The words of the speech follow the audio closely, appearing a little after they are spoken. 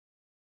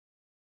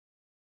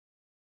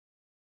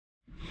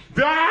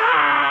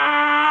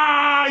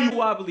Ah, you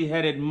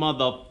wobbly-headed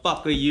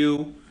motherfucker,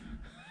 you.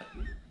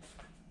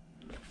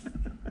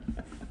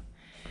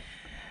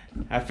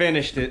 I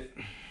finished it.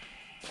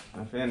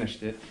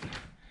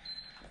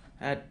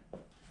 That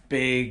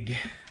big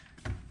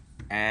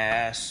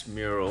ass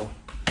mural.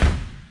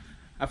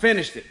 I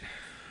finished it.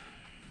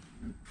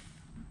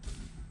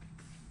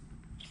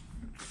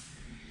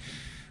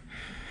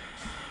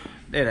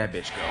 There that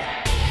bitch go.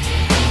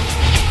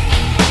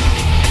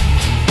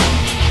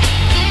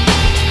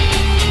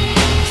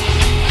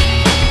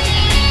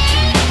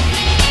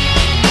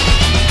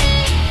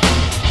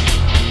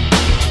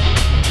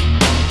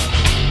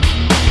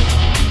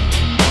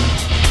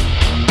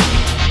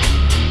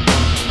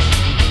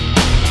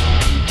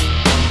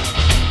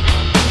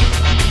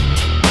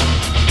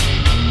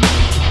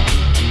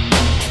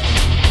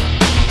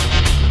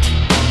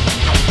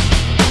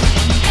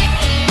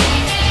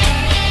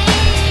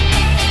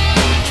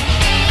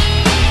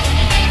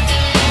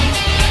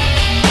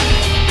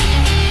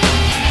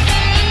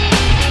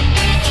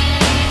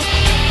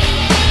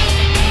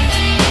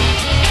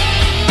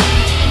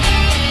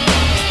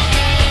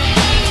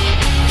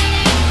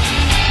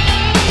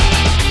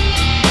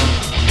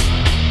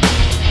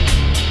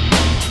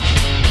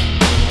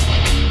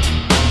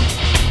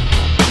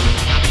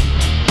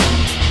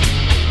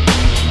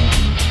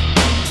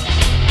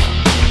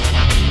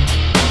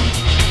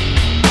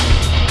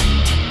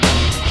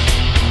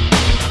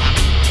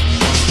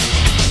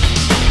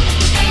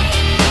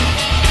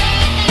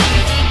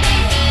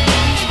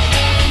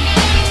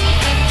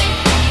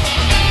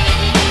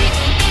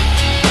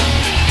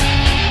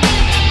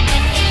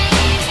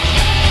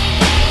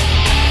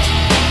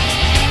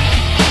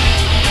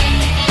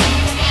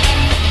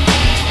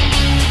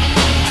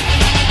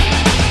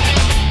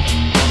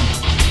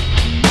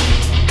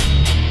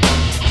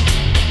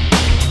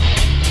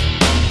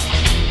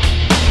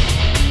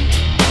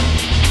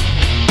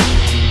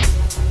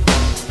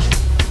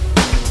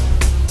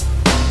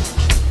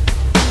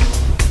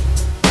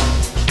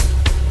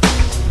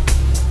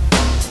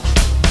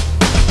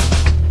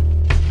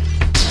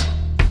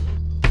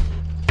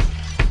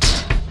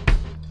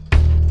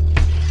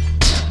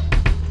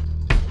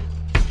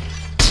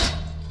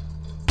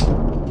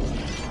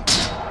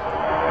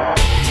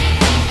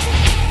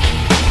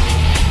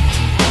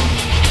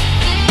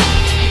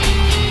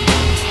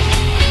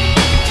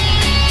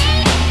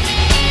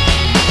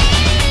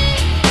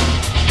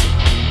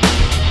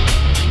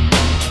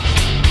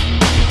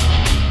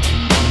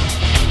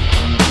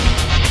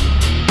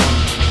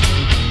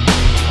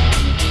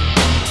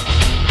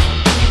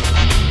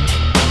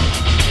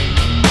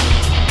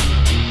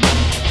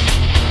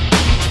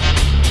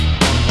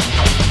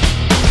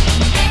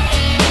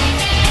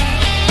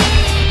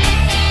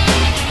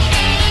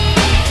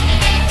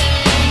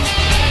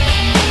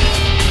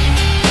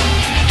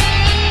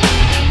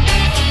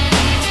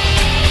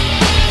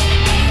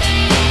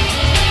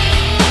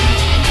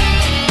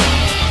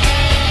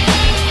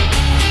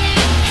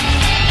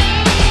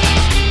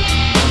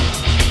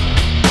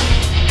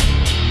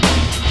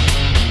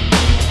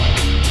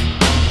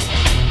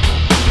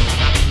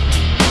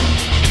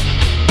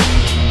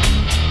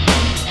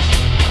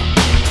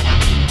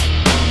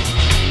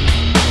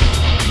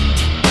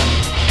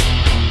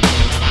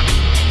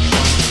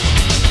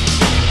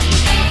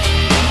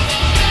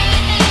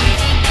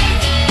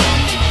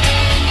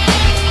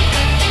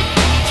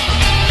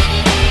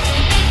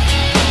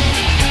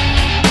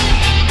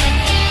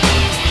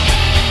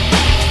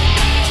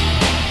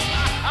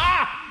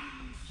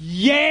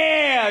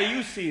 Yeah,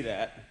 you see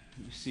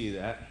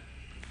that.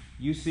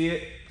 You see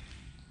it.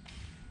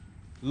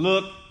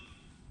 Look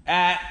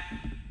at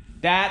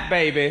that,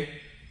 baby.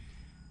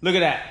 Look at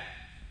that.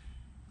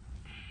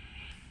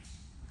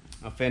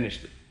 I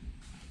finished it.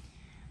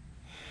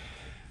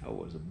 That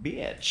was a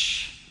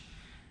bitch.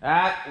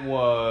 That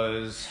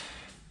was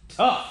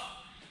tough.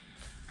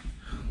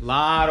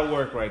 Lot of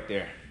work right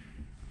there.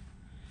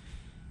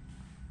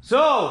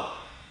 So,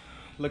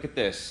 look at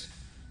this.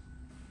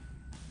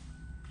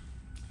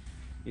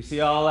 You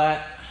see all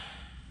that?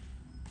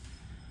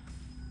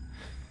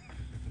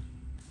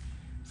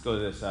 Let's go to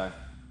this side.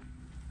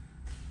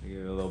 I'll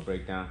give it a little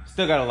breakdown.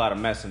 Still got a lot of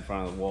mess in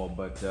front of the wall,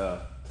 but I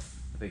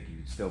think you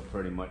can still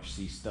pretty much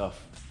see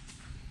stuff.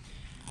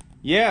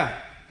 Yeah.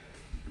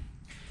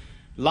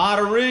 Lot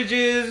of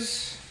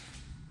ridges.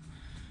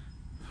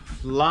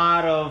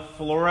 Lot of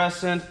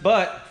fluorescent,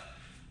 but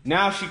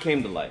now she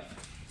came to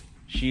life.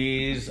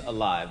 She's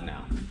alive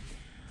now.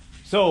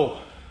 So,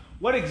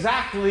 what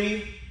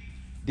exactly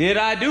did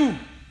I do?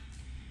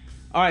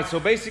 All right, so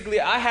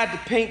basically I had to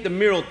paint the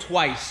mural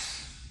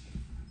twice.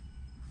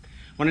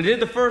 When I did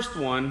the first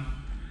one,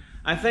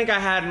 I think I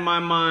had in my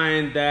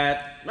mind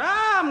that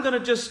I'm gonna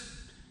just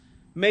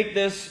make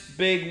this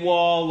big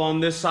wall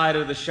on this side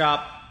of the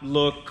shop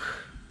look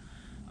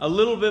a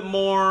little bit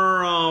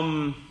more,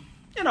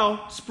 you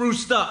know,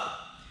 spruced up.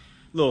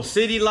 A little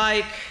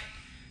city-like,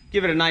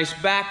 give it a nice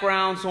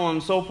background, so on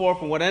and so forth.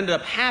 And what ended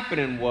up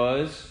happening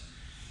was,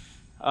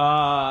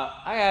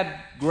 I had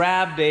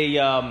grabbed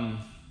a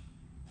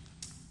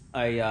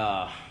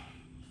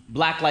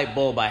black light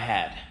bulb I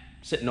had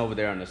sitting over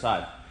there on the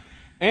side.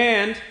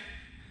 And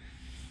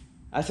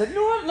I said, you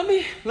know what,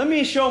 let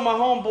me show my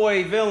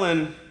homeboy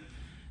Villain,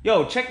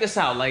 yo, check this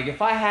out. Like,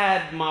 if I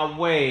had my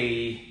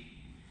way,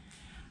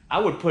 I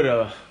would put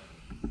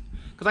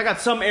because I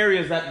got some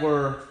areas that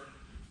were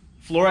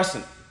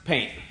fluorescent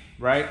paint,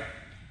 right?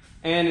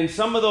 And in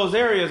some of those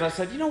areas, I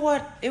said, you know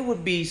what, it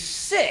would be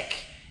sick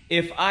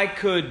if I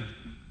could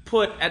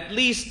put at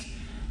least,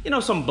 you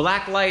know, some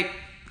black light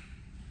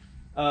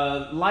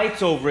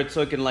lights over it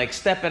so it can like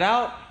step it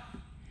out.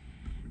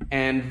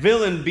 And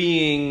Villain,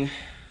 being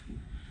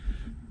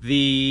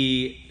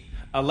the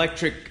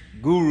electric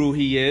guru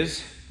he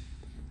is,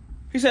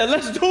 he said,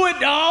 let's do it,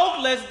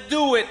 dog. Let's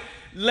do it.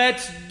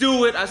 Let's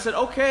do it. I said,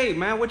 okay,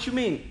 man, what you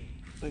mean?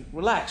 Like,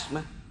 relax,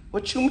 man.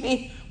 What you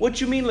mean?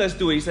 What you mean let's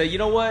do it? He said, you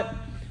know what?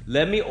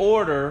 Let me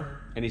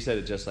order, and he said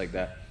it just like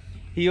that.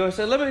 He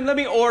said, let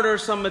me order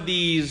some of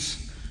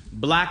these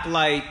black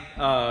light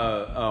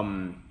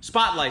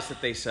spotlights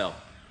that they sell.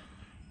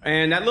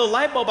 And that little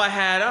light bulb I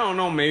had, I don't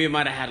know, maybe it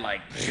might have had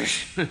like,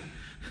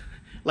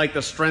 like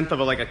the strength of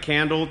like a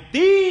candle.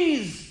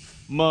 These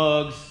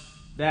mugs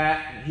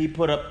that he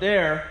put up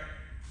there,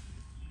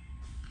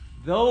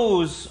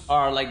 those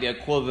are like the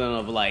equivalent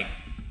of like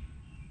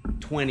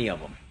 20 of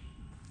them,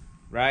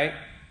 right?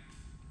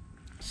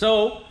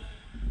 So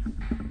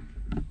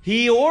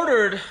he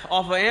ordered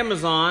off of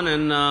Amazon,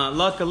 and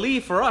luckily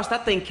for us,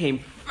 that thing came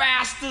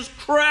fast as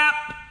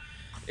crap.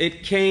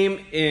 It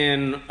came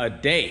in a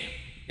day.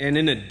 And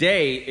in a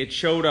day, it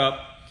showed up.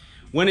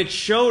 When it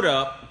showed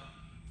up,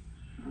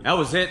 that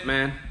was it,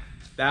 man.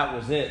 That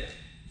was it.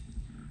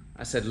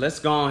 I said, let's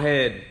go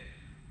ahead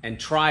and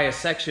try a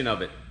section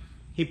of it.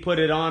 He put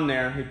it on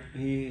there.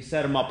 He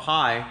set them up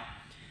high.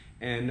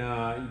 And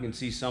you can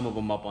see some of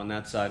them up on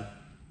that side.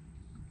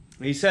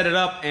 He set it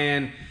up,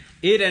 and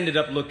it ended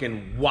up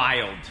looking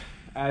wild,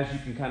 as you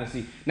can kind of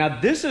see. Now,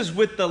 this is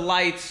with the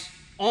lights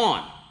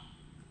on.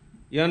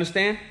 You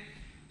understand?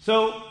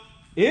 So,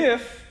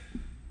 if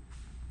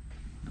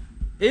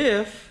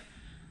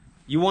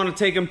you want to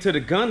take them to the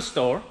gun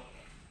store,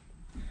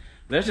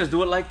 let's just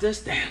do it like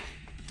this, Dan.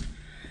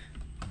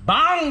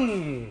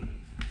 Bang!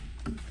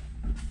 You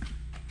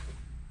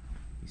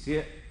see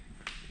it?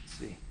 Let's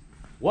see.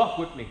 Walk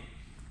with me.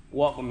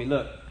 Walk with me,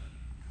 look.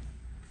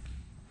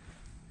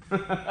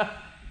 I'm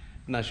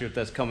not sure if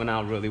that's coming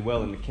out really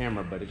well in the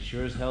camera, but it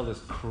sure as hell is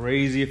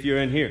crazy if you're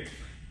in here.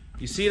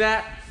 You see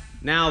that?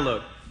 Now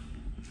look.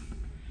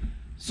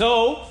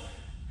 So,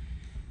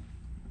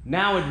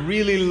 now it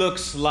really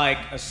looks like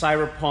a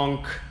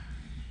cyberpunk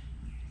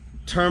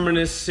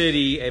Terminus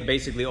City,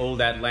 basically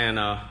old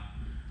Atlanta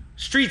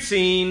street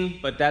scene,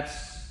 but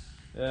that's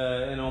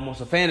in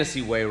almost a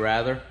fantasy way,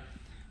 rather.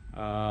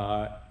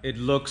 It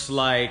looks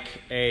like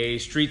a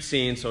street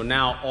scene, so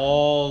now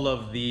all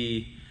of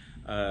the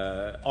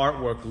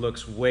artwork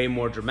looks way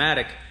more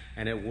dramatic,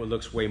 and it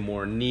looks way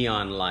more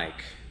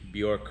neon-like.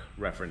 Bjork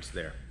reference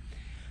there.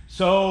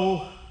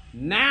 So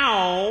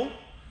now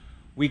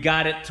we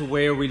got it to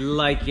where we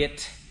like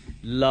it,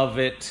 love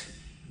it,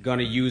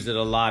 gonna use it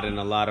a lot in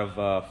a lot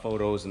of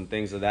photos and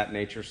things of that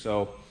nature.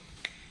 So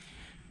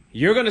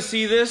you're gonna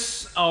see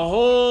this a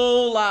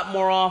whole lot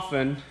more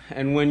often,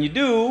 and when you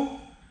do,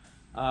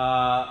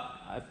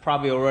 I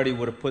probably already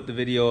would have put the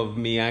video of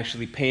me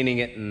actually painting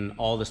it and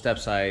all the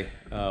steps I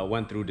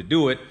went through to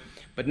do it.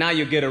 But now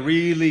you get a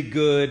really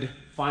good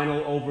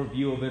final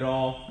overview of it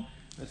all.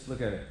 Let's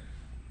look at it.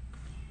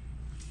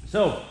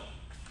 So,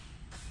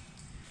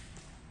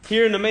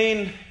 here in the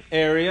main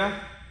area,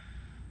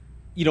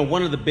 you know,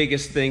 one of the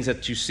biggest things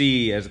that you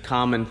see as a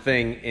common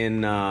thing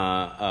in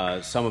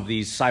some of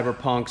these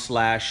cyberpunk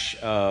slash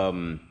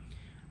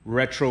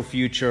retro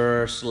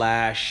future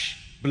slash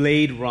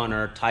Blade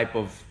Runner type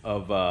of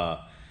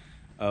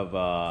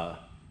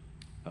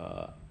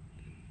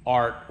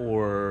art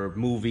or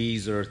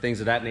movies or things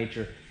of that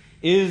nature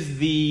is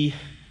the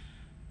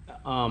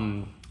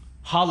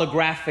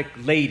holographic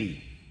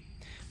lady.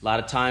 A lot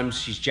of times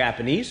she's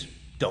Japanese.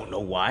 Don't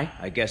know why.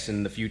 I guess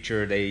in the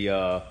future they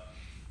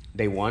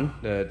won.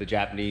 The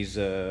Japanese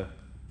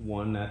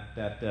won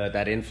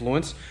that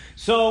influence.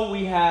 So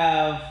we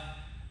have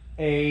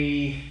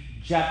a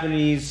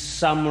Japanese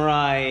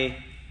samurai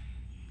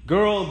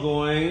girl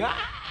going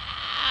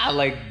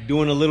like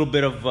doing a little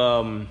bit of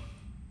a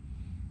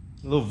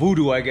little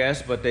voodoo, I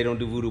guess, but they don't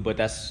do voodoo. But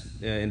that's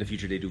in the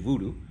future they do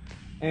voodoo.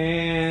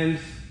 And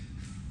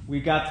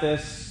we got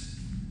this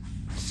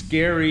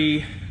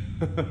scary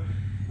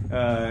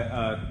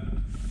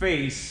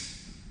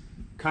face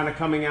kind of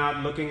coming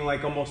out looking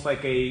like almost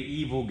like a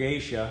evil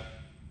geisha.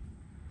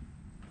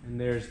 And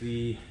there's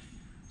the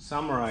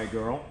samurai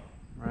girl,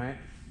 right?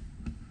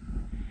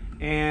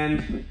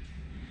 And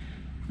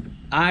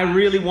I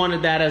really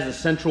wanted that as a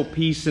central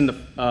piece in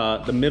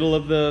the middle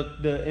of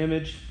the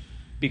image,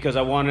 because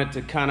I wanted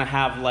to kind of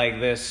have like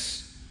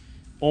this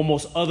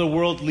almost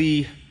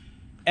otherworldly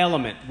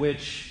element,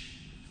 which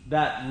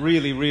that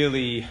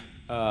really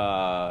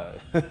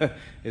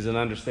is an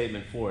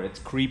understatement for it. It's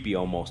creepy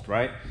almost,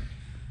 right?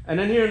 And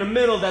then here in the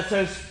middle that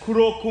says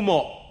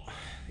Kurokumo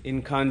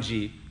in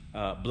kanji,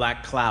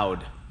 black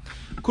cloud.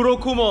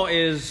 Kurokumo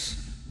is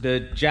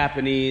the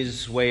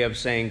Japanese way of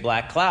saying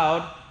black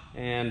cloud,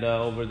 and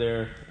over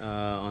there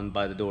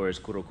by the door is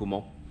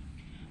Kurokumo.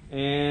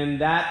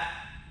 And that,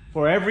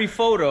 for every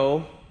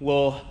photo,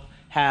 will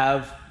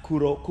have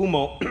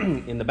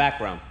Kurokumo in the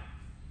background.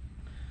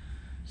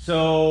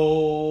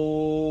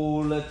 So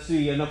let's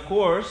see, and of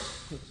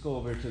course, let's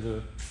go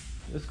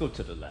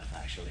to the left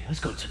actually. Let's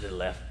go to the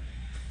left.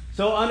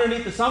 So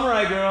underneath the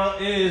samurai girl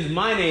is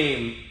my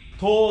name,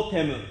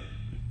 Totemu.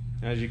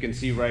 As you can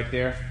see right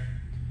there.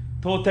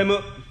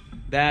 Totemu,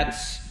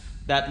 that's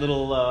that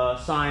little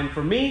sign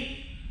for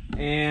me.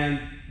 And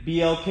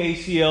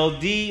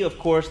BLKCLD, of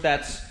course,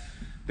 that's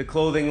the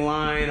clothing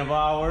line of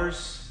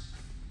ours.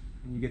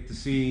 You get to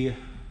see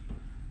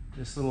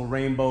this little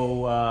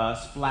rainbow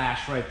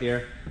splash right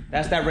there.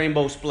 That's that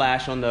rainbow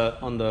splash on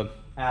the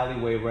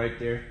alleyway right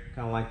there,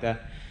 kind of like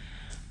that.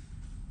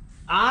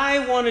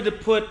 I wanted to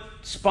put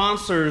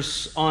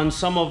sponsors on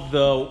some of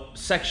the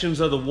sections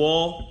of the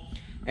wall,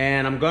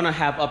 and I'm gonna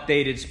have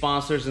updated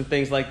sponsors and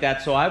things like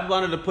that. So I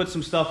wanted to put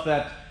some stuff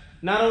that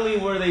not only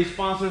were they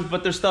sponsors,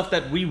 but they're stuff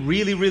that we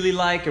really, really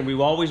like and we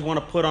always want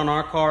to put on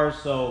our cars.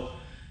 So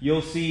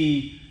you'll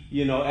see,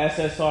 you know,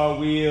 SSR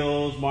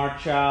wheels,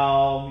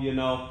 Marchal, you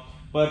know.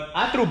 But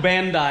I threw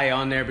Bandai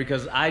on there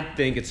because I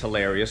think it's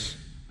hilarious.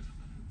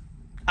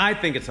 I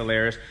think it's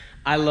hilarious.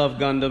 I love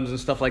Gundams and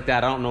stuff like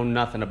that. I don't know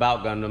nothing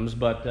about Gundams,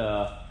 but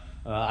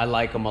I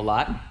like them a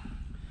lot.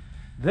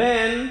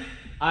 Then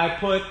I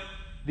put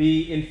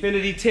the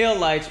Infinity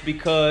taillights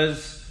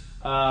because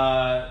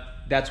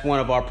that's one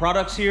of our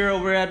products here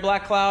over at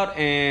Black Cloud,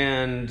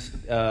 and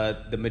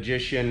the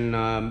magician,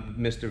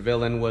 Mr.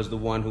 Villain, was the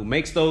one who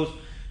makes those.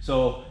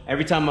 So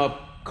every time a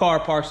car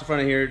parks in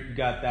front of here, you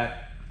got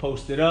that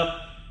posted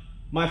up.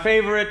 My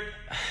favorite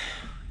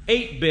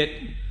 8-bit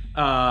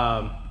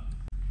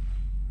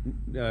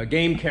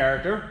game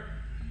character,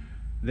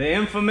 the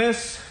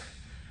infamous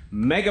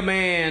Mega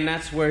Man.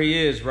 That's where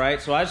he is, right?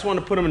 So I just want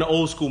to put him in the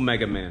old school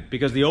Mega Man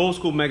because the old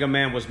school Mega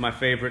Man was my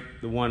favorite,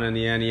 the one on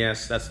the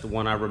NES. That's the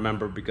one I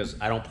remember because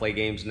I don't play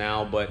games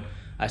now, but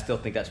I still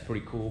think that's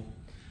pretty cool.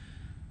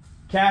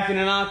 Caffeine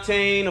and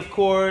Octane, of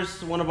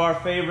course, one of our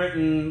favorite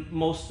and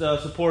most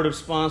supportive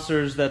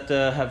sponsors that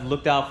have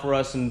looked out for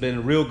us and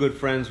been real good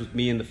friends with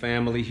me and the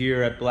family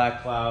here at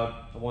Black Cloud.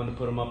 I wanted to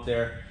put them up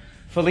there.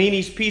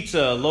 Fellini's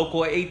Pizza,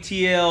 local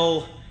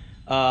ATL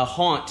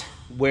haunt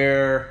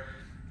where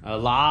a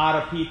lot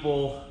of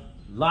people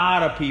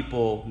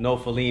know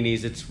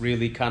Fellini's. It's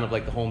really kind of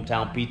like the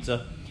hometown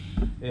pizza,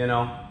 you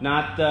know.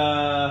 Not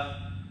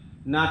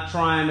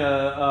trying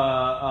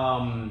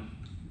to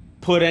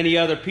put any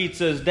other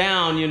pizzas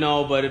down, you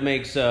know, but it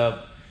makes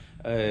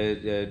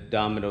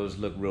Domino's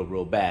look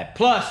real bad.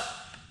 Plus,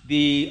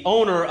 the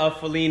owner of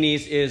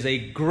Fellini's is a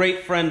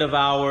great friend of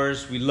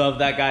ours. We love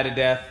that guy to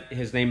death.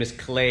 His name is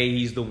Clay.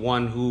 He's the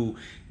one who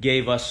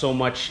gave us so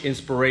much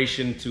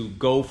inspiration to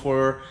go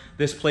for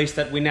this place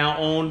that we now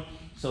own.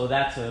 So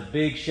that's a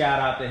big shout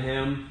out to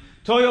him.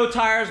 Toyo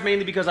Tires,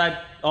 mainly because I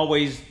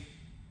always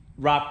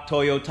rock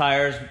Toyo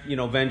Tires. You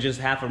know, Vengeance,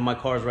 half of my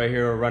cars right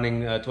here are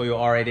running Toyo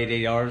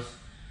R888Rs.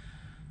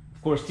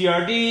 Of course,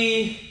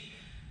 TRD,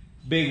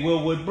 Big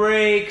Willwood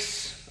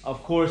Brakes,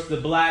 of course, the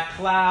Black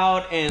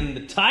Cloud, and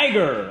the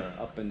Tiger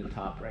up in the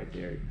top right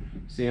there.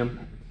 See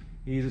him?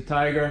 He's a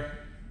tiger.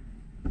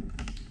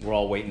 We're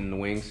all waiting in the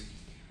wings.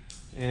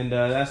 And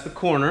that's the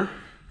corner.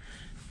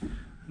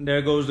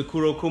 There goes the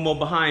Kurokumo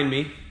behind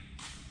me.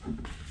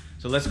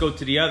 So let's go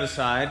to the other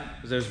side,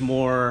 because there's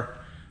more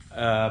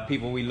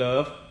people we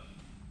love.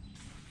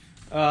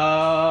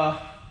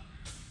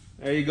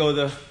 There you go,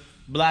 the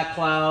Black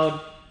Cloud.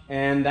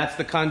 And that's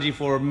the kanji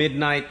for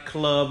Midnight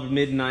Club,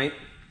 midnight.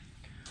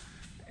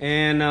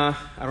 And I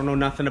don't know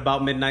nothing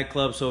about Midnight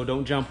Club, so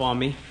don't jump on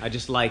me. I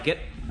just like it.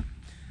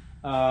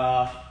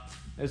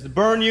 There's the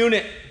burn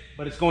unit,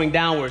 but it's going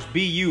downwards.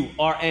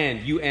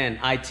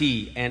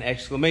 BURNUNIT and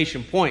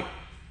exclamation point.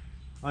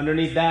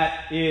 Underneath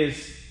that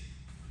is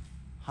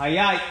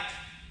Hayai.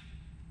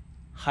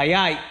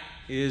 Hayai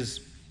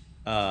is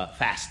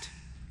fast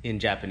in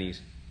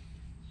Japanese.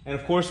 And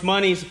of course,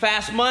 money is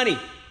fast money.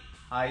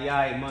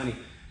 Hayai money.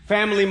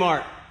 Family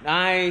Mart.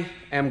 I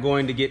am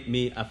going to get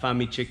me a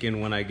Fami chicken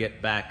when I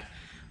get back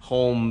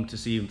home to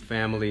see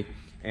family,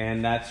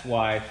 and that's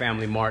why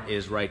Family Mart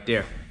is right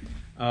there.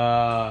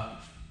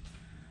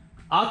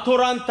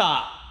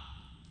 Atoranta.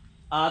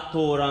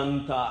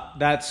 Atoranta.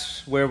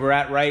 That's where we're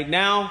at right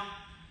now,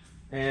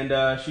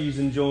 and she's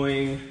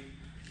enjoying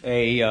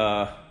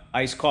a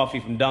iced coffee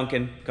from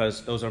Dunkin'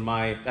 because those are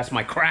that's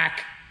my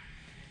crack.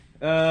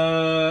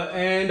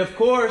 And of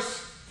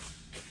course,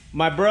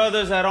 my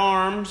brothers at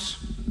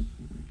arms,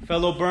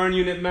 fellow Burn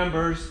Unit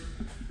members,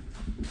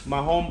 my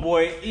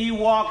homeboy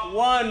Ewok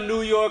 1,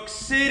 New York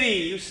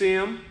City, you see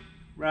him,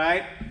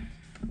 right?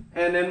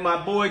 And then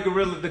my boy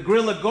the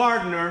Gorilla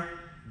Gardener,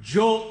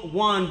 Jolt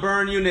 1,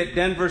 Burn Unit,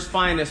 Denver's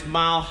finest,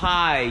 Mile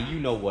High, you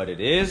know what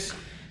it is.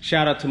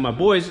 Shout out to my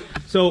boys.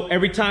 So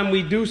every time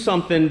we do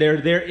something,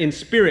 they're there in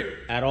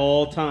spirit at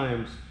all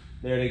times.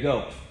 There they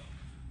go.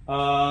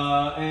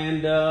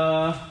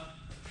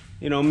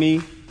 You know,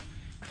 me,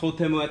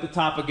 Totemu at the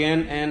top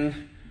again,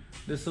 and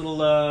this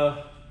little,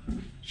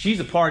 she's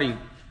a party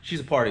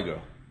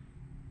girl.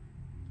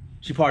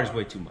 She parties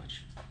way too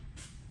much.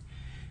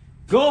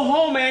 Go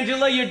home,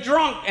 Angela, you're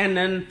drunk. And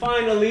then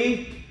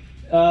finally,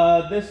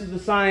 this is the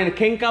sign,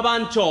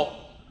 Kenkabancho.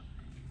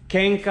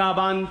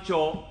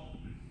 Kenkabancho.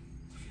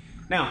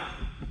 Now,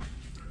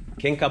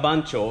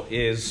 Kenkabancho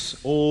is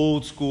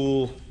old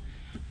school,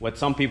 what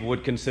some people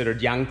would consider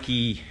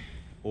Yankee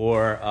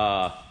or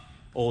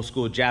old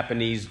school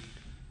Japanese.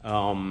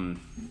 Some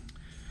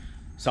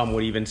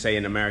would even say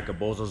in America,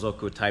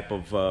 Bozozoku type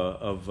of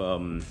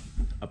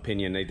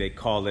opinion. They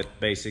call it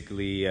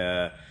basically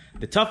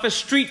the toughest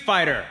street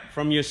fighter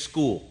from your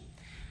school.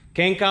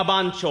 Kenka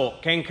Bancho.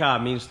 Kenka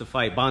means to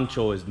fight.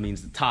 Bancho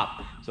means the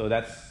top. So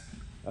that's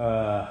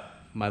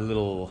my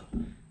little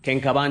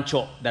Kenka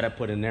Bancho that I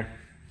put in there.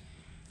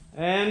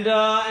 And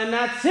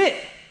that's it.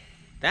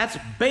 That's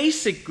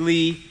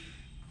basically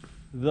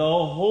the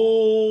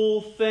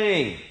whole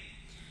thing.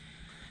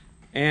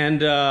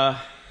 And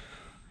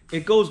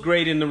it goes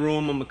great in the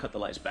room. I'm gonna cut the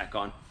lights back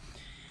on.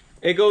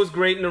 It goes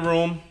great in the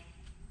room.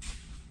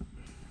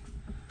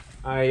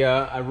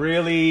 I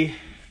really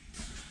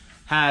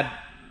had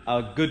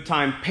a good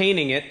time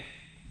painting it.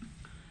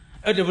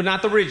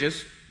 Not the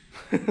ridges.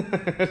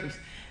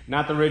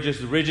 Not the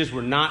ridges. The ridges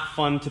were not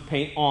fun to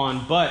paint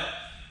on. But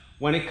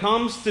when it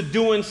comes to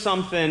doing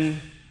something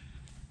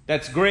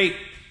that's great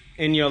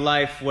in your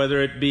life,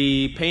 whether it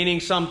be painting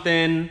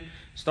something,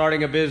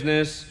 starting a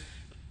business,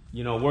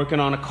 you know, working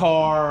on a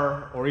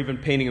car, or even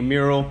painting a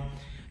mural,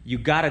 you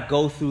gotta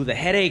go through the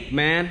headache,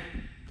 man.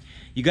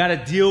 You gotta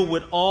deal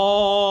with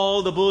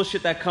all the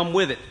bullshit that come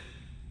with it.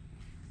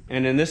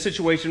 And in this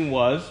situation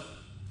was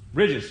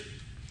ridges.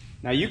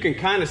 Now you can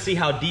kind of see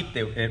how deep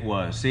it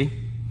was, see?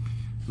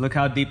 Look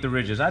how deep the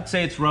ridge is. I'd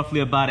say it's roughly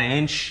about an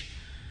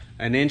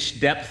inch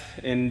depth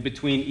in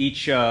between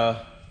each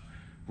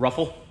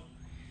ruffle.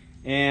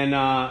 And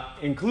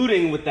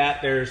including with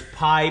that, there's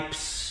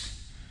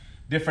pipes,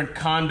 different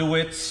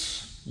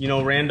conduits, you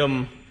know,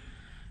 random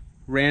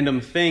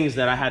things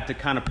that I had to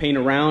kind of paint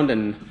around.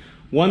 And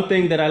one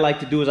thing that I like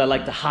to do is I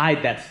like to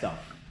hide that stuff.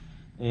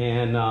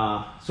 And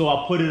so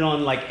I'll put it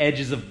on like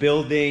edges of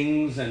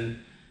buildings and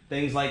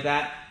things like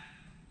that.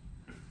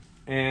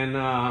 And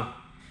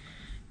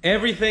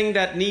everything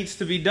that needs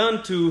to be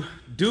done to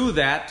do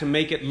that, to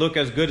make it look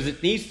as good as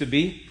it needs to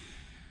be,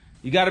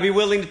 you got to be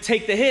willing to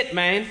take the hit,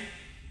 man.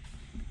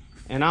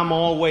 And I'm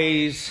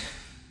always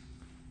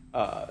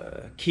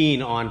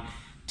keen on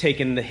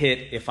taking the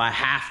hit if I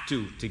have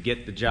to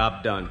get the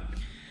job done.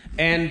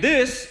 And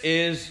this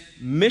is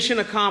mission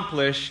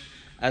accomplished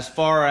as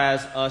far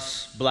as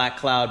us Black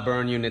Cloud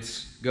burn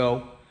units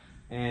go.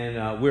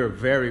 And we're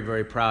very,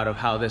 very proud of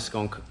how this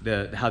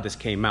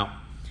came out.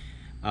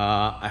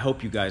 I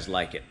hope you guys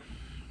like it.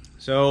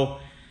 So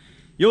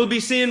you'll be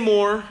seeing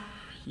more.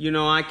 You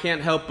know, I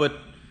can't help but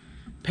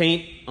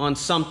paint on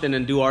something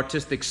and do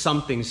artistic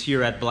somethings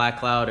here at Black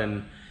Cloud.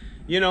 And,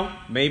 you know,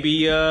 maybe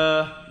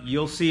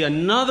you'll see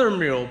another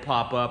mural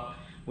pop up,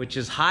 which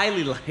is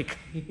highly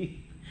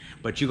likely.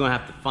 But you're going to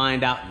have to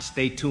find out and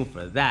stay tuned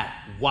for that.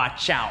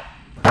 Watch out.